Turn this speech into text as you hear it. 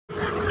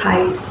Hi,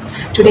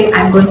 today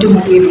I'm going to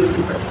motivate you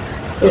people.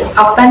 So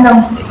up and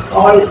downs, it's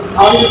all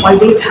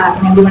always have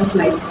in everyone's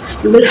life.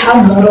 You will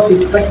have more of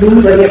it, but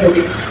don't worry about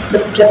it.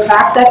 But the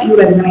fact that you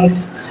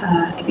recognize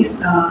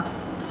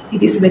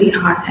it is very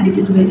hard and it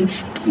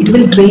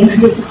will drains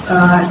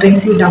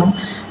you down.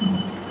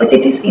 But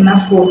it is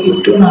enough for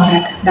you to know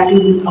that you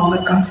will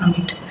overcome from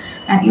it,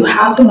 and you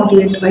have to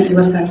motivate by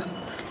yourself,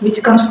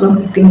 which comes from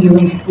within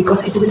you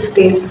because it will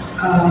stays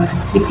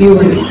with you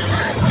only.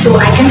 So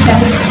I can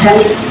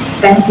tell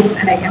 10 things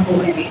and I can go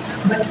away,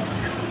 but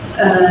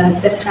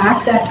the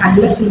fact that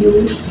unless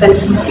you self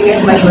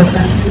motivate by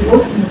yourself, you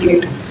won't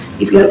motivate.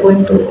 If you are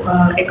going to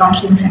a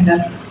counseling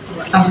center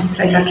or some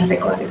psychiatrist,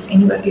 psychologist,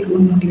 anywhere, it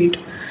won't motivate.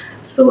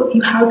 So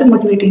you have to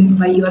motivate in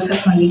by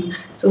yourself only.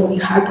 So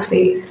you have to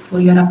say for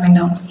your up and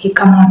downs, hey,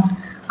 come on,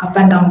 up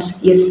and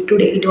downs. Yes,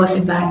 today it was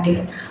a bad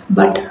day,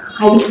 but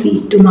I will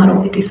see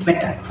tomorrow it is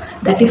better.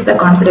 That is the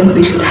confidence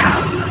we should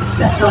have.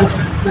 That's all.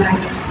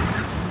 Bye.